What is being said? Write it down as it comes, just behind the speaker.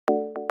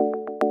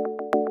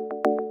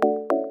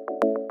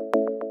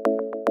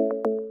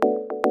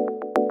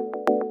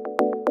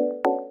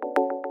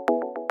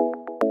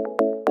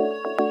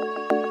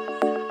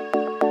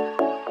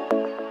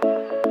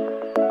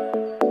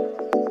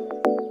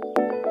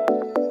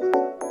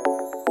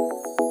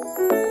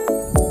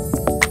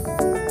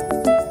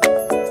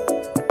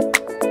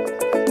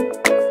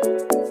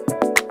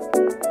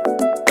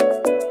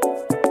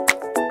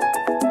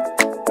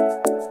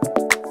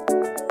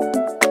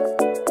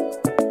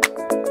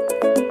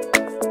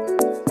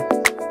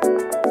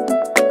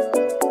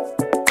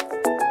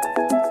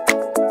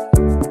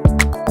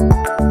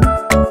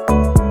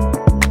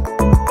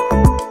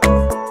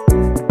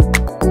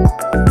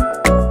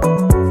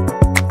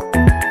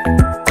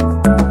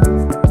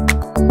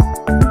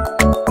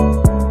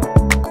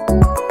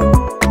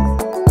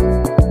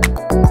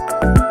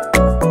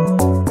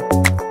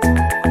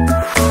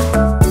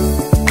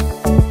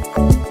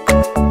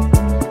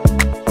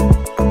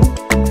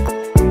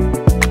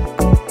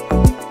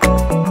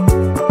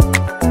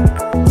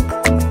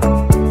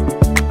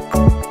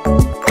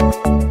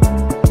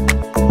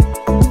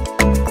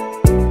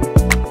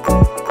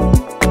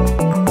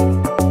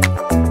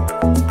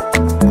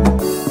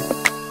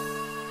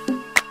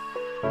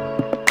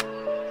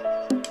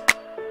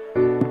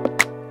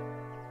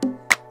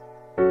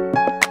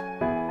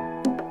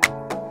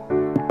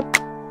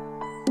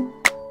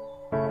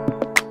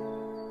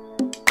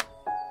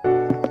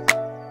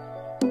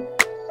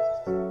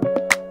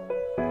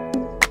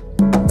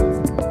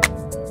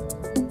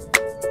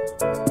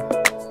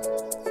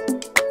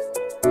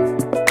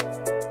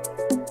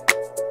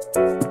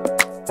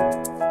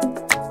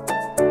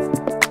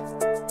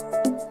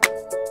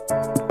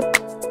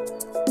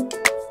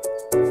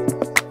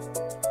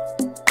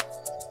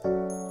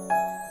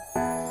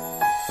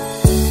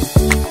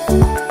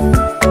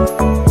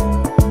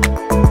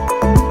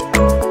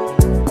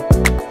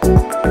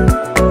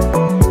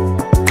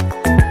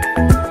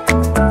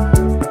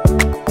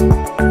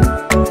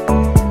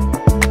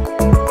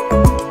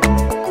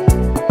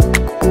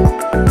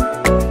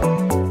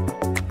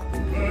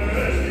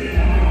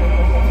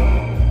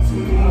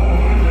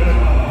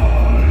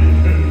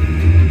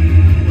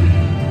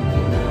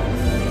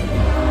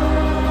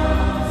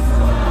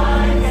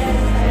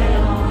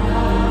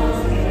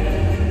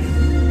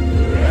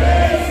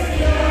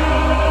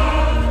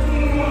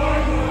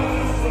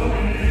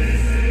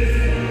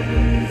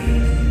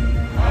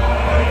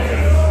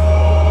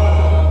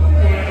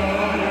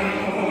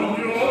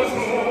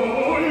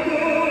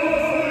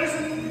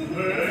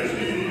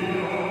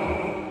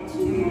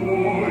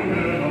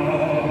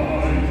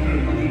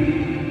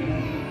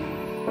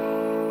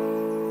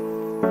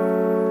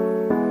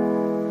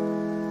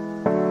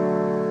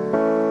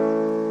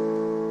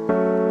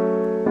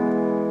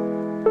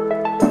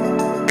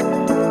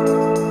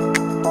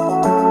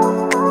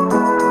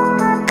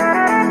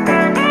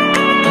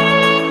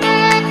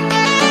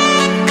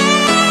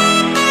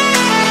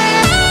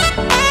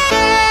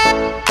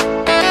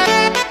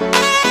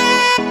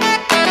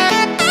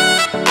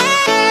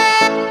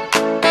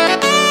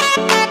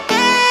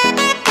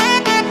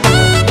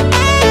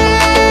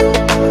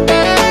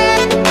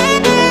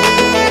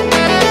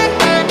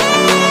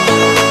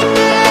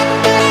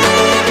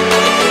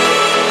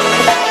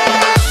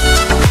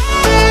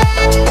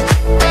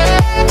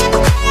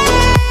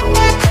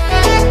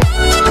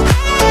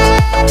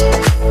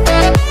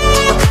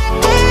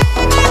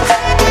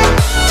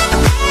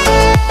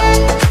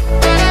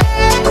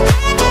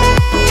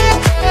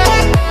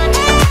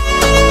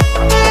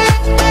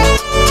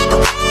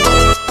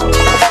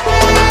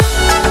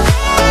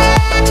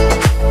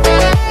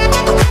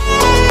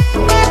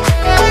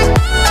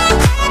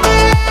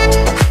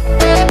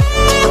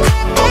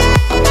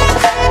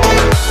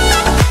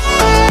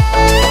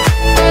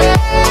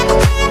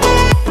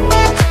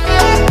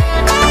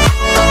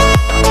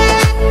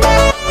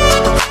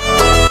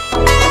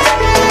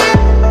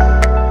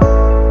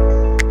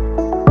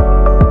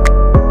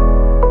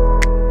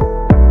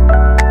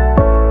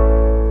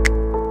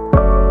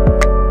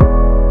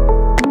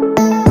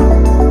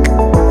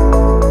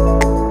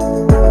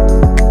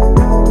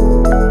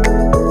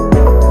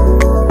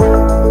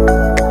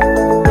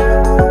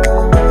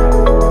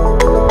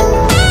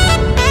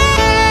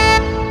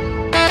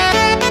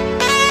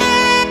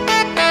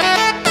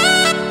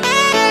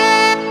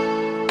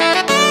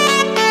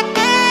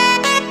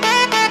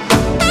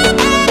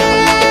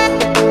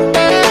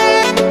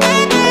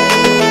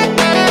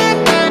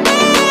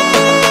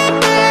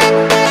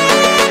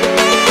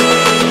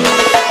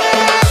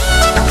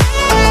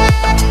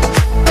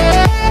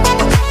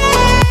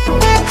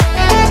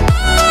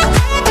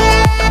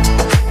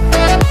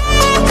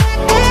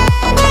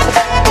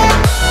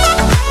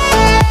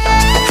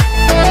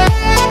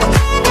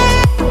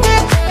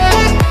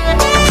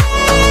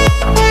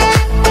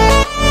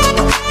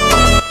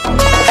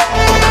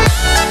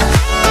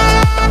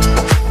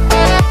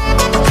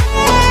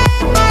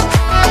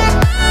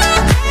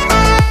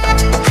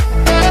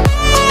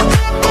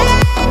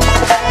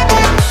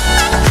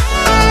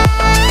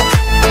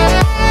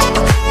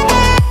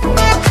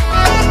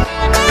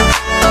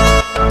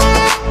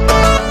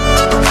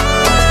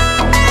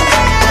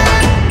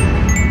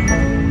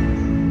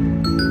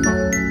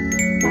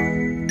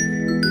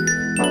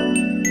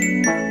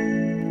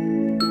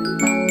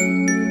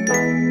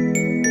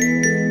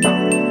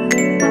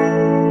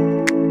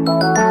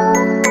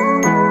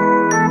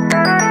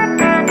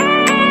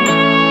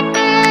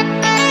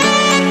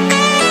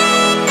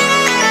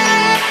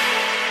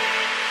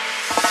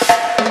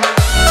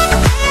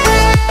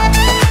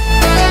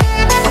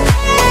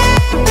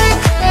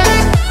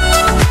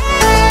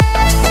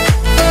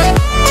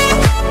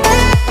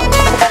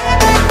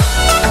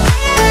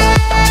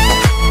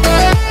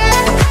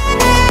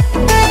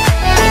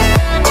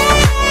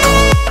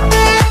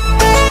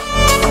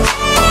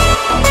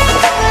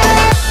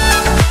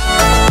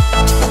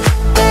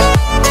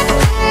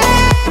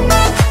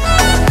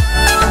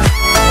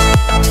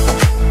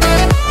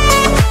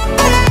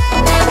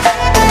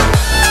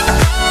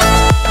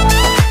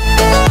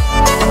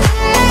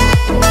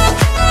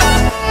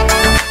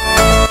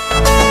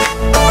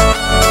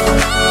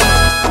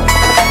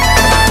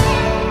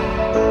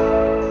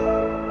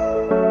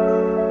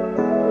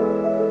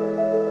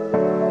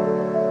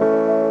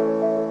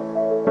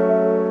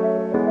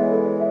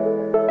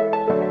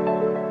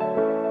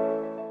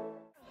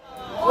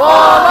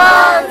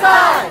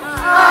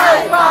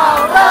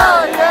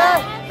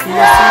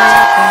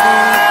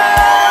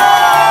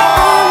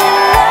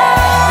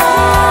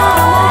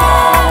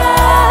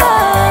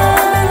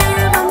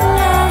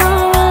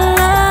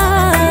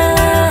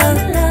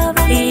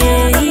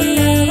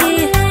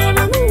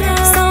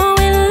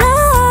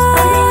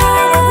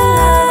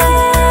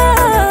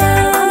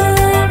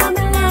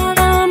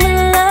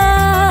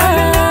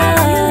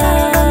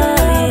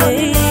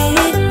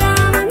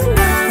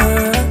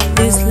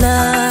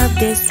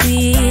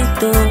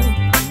Despacito,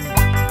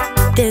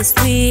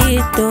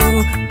 Despacito,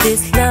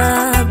 this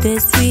love,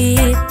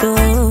 Despacito.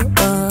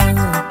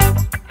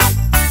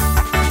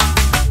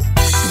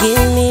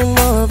 Give me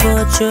more of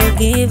what you're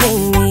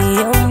giving me.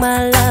 You're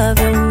my love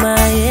and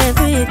my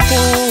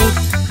everything,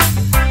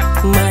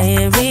 my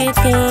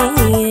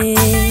everything.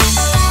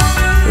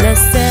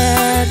 Let's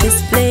set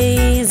this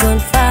place on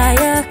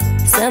fire,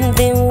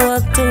 something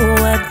worth to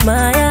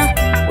admire.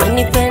 When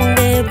you bend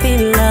the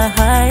bill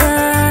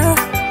higher,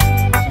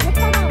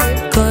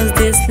 'cause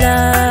this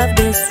love,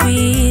 the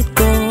sweet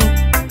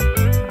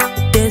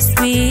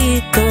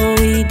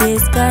it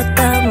is got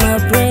on my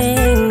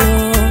brain.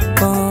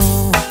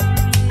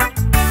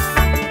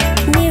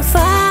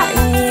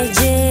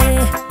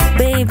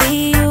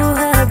 Baby, you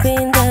have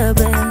been the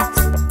best.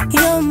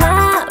 You're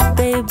my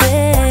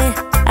baby,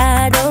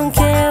 I don't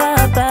care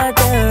about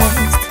the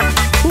rest.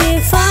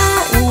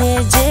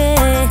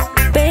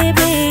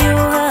 Baby, you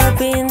have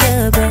been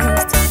the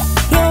best.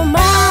 You're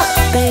my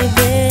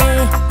baby,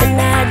 and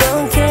I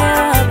don't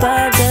care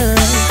about the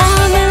rest.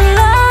 I'm in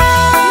love,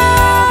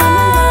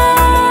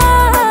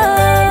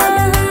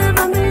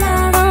 I'm in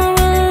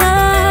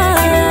love,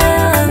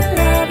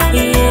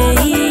 yeah,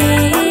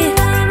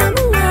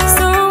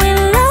 so in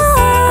love, I'm in love,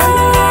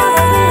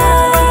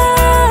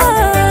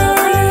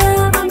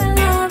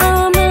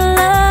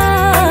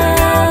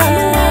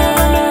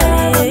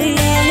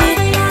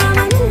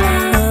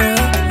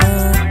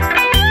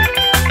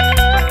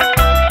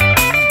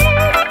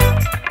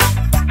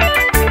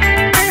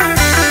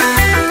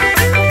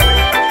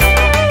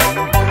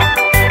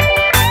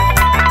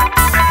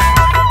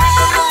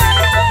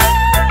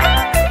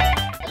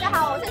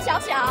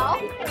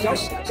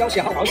小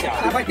小，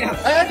快点！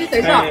哎，你等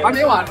一下，还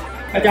没完。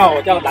大家好，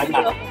我叫兰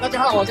兰。大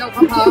家好，我叫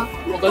汤汤，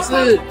我们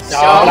是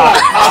小懒。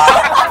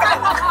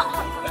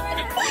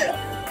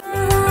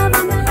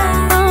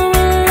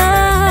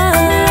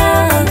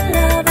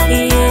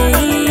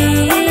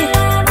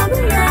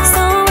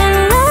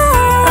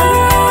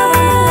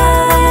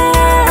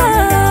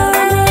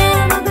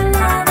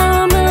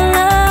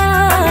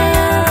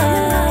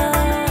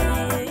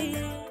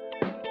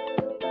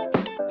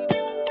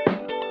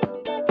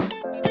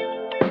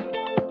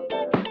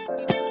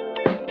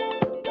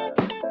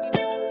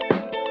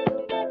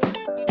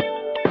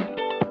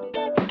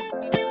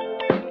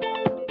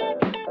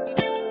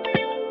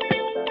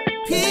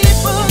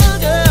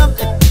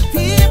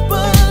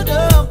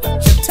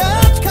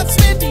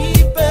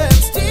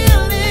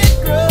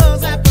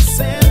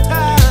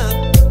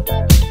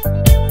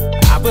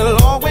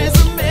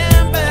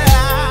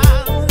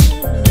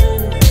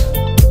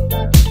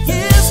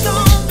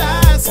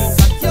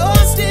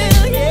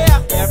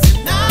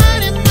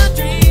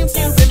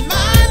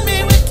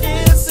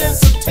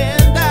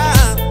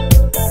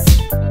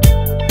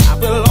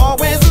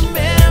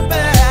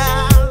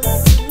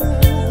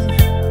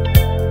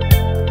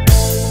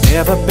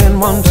Never been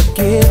one to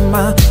give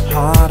my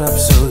heart up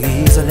so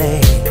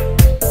easily.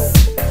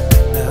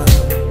 No.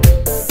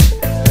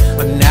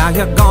 But now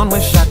you're gone,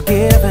 wish I'd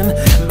given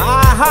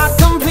my heart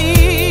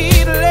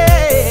completely.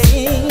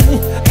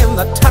 In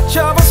the touch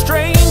of a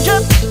stranger,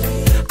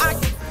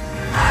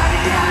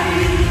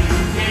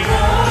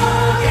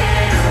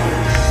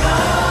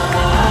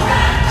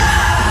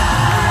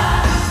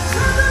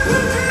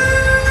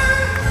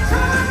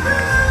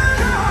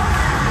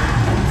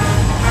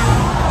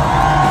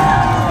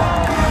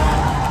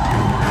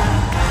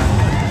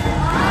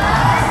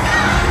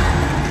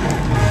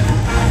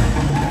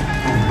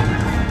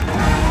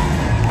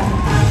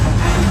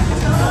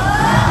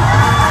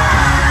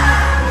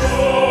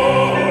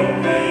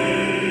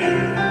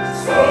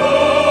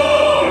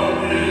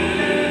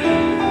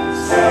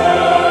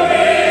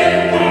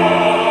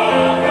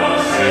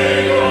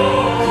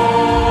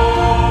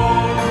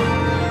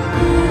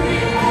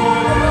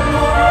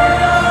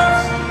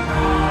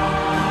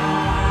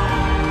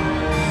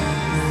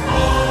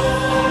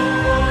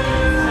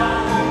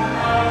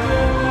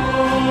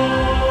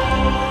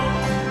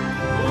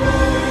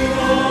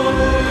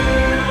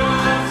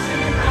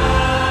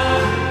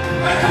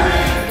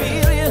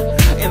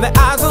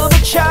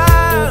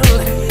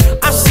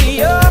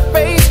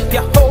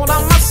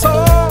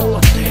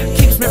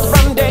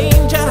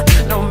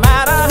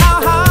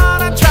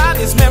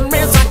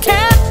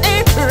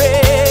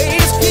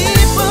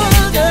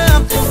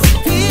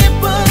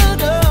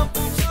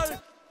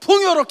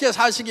 풍요롭게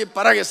사시기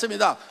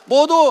바라겠습니다.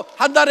 모두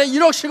한 달에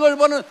 1억씩을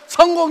버는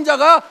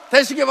성공자가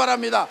되시기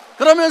바랍니다.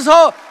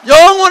 그러면서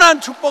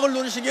영원한 축복을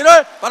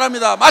누리시기를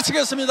바랍니다.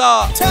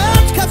 마치겠습니다.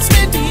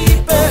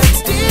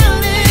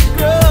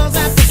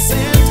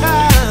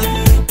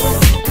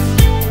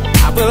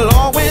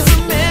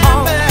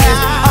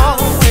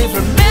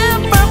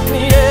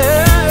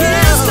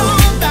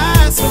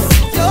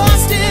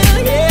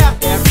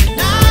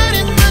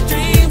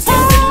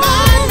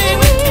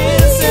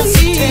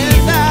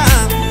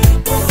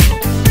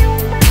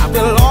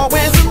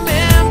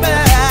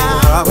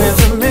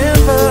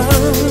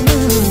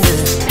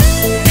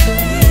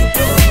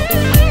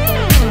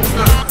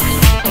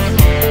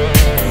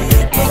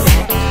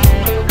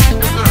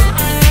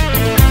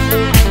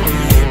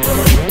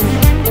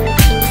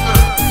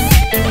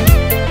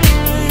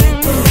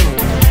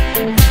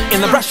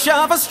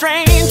 of a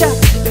stranger.